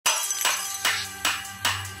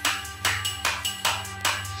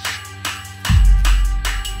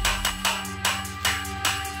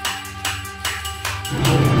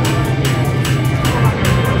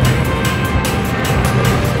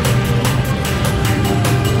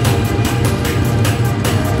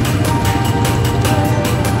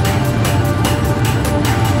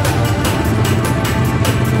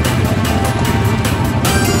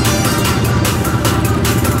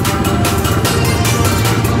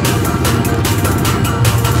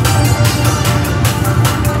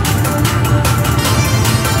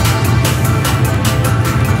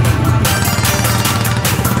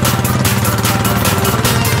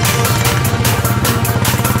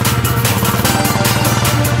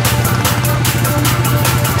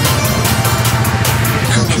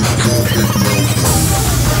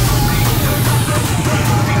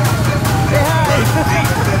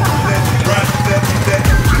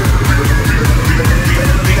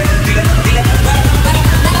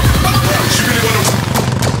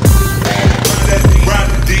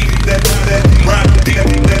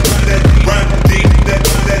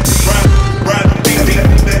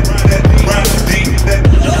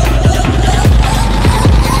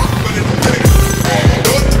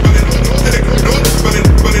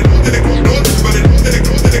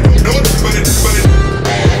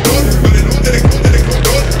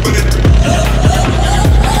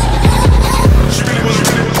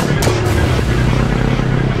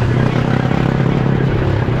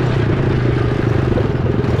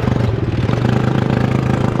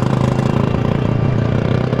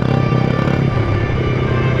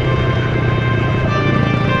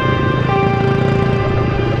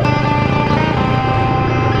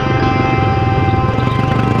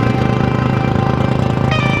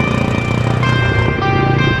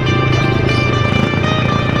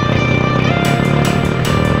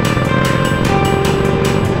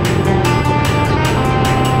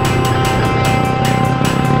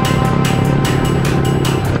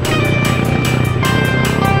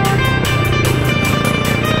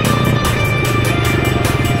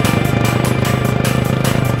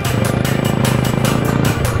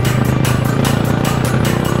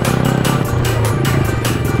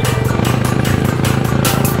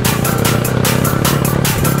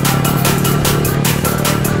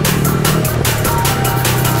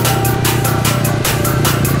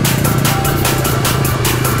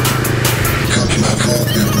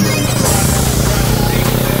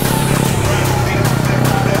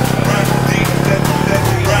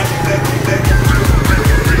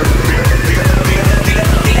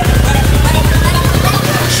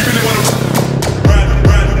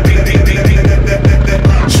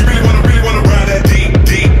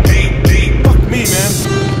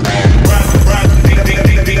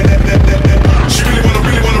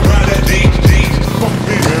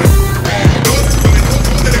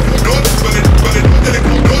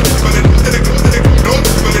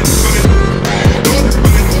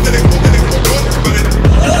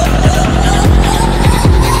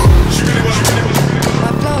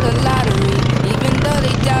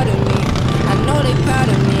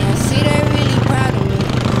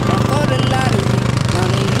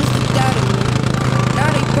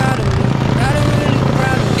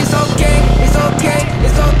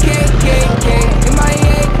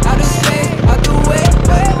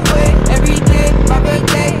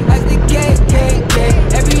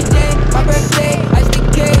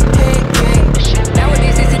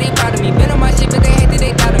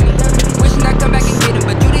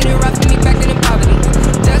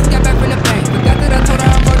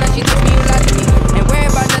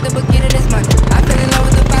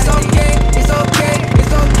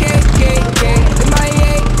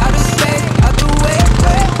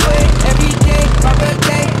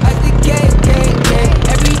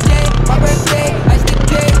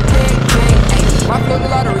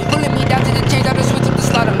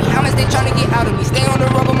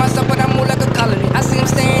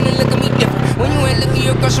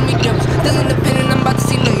still independent, I'm about to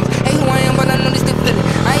see millions. Hey, who I am, but I know they still feeling.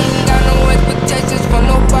 I ain't got no expectations for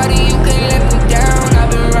nobody, you can't let me down. I've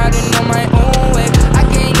been riding on my own way, I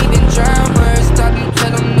can't even drown. First stop, you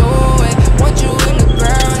tell them no way. Want you in the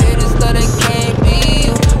ground, haters thought they can't be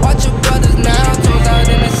you. Watch your brothers now, toes out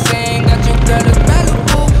in the sand. Got your girl a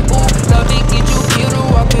Malibu, ooh. Love to get you killed,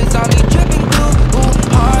 up is on me dripping glue, ooh.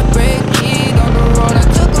 Heartbreak kid, on the road I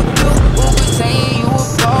took a few, ooh. But saying you a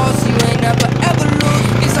boss, you ain't never ever lose.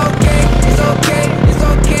 It's okay, it's okay, it's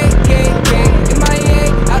okay, okay. In my head,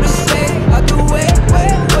 out of space, out the way,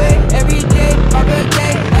 way. Every day, my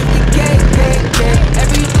birthday, I stick cake.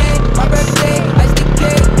 Every day, my birthday, I stick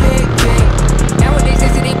cake. Nowadays they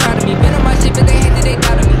say they proud of me, been on my shit but they hate that they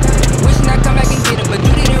thought of me. Wishing I'd come back and get it, but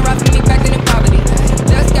you didn't ride for me back then in poverty.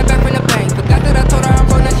 Just got back from the bank, forgot that I told her I'm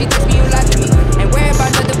broke, now she text me, you lied to me. Ain't worried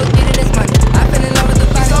about nothing but getting this money, I fell in love with the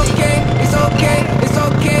vibe. It's okay, it's okay, it's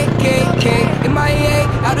okay, okay. In my head,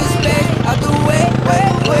 out of space, out the way,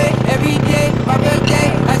 way. Every day, my birthday,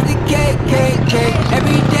 I stick cake.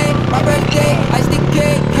 Every day, my birthday, I stick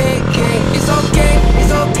cake. It's okay,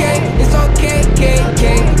 it's okay, it's okay,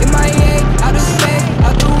 okay. In my head, out of space,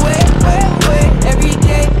 out the way, way. Every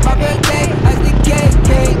day, my birthday, I stick cake.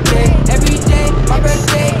 Every day, my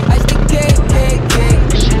birthday, I stick cake.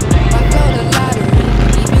 I blow the lottery,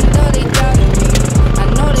 even though they doubted me. I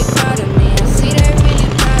know they proud of me, I see they really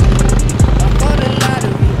proud of me. I blow the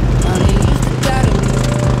lottery, now they used to doubt me.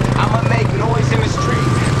 I'ma make noise in the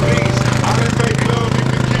street, please. I'ma make love in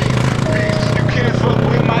the key, please. You can't fuck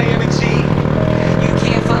with my energy. You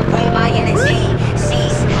can't fuck with my energy.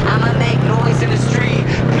 Cease. I'ma make noise in the street,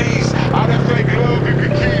 Please, I'ma make love in the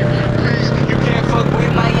key, please. You can't fuck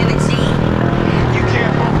with my energy. You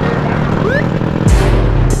can't fuck with my With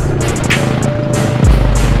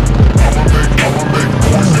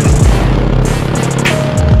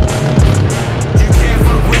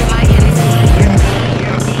my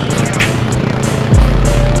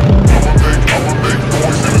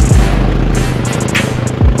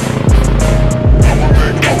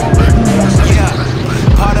Yeah,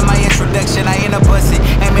 part of my introduction, I end up busting.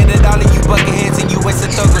 Aiming at all of you bucketheads and you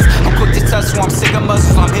wasted thuggers. I'm quick to touch, so I'm sick of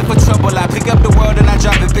muscles. I'm here for trouble, I pick up the world and I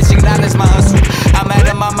drop it. Bitch, acknowledge my hustle. I'm out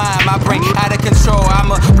of my mind, my brain out of control.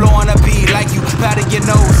 I'ma blow on a beat like you powder your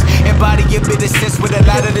nose. Embody your bit of sense with a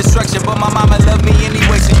lot of destruction. But my mama love me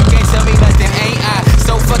anyway, so you can't tell me nothing. Ain't I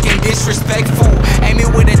so fucking disrespectful?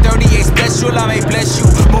 Aiming with a 38 special, I may bless you.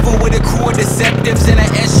 Moving with a crew of deceptives in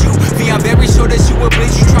an SUV. I'm very sure that you will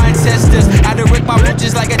bleed, you try and test us. I direct my route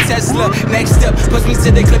just like a Tesla. Next up, push me to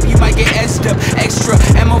the clip, you might get etched up. Extra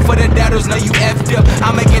ammo for the doubters, know you effed up.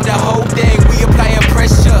 I'ma get the whole